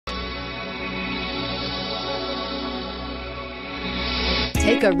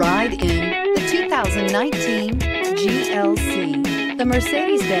Take a ride in the 2019 GLC. The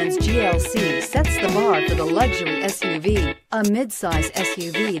Mercedes-Benz GLC sets the bar for the luxury SUV, a midsize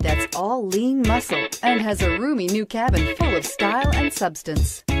SUV that's all lean muscle and has a roomy new cabin full of style and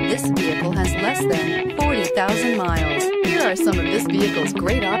substance. This vehicle has less than 40,000 miles. Here are some of this vehicle's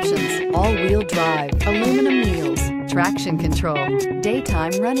great options: all-wheel drive, aluminum wheels, traction control,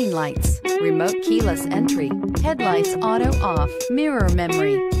 daytime running lights, remote keyless entry, headlights auto off, mirror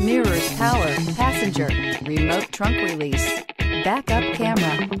memory, mirrors power, passenger, remote trunk release, backup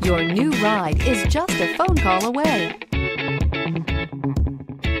camera. Your new ride is just a phone call away.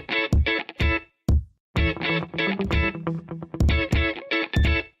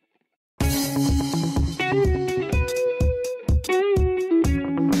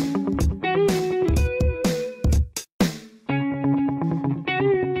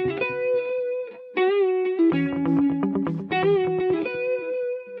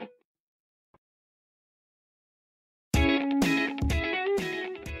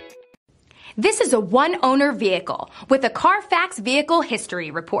 This is a one-owner vehicle with a CARFAX Vehicle History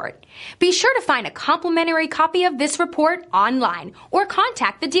Report. Be sure to find a complimentary copy of this report online or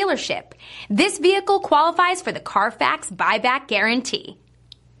contact the dealership. This vehicle qualifies for the CARFAX Buyback Guarantee.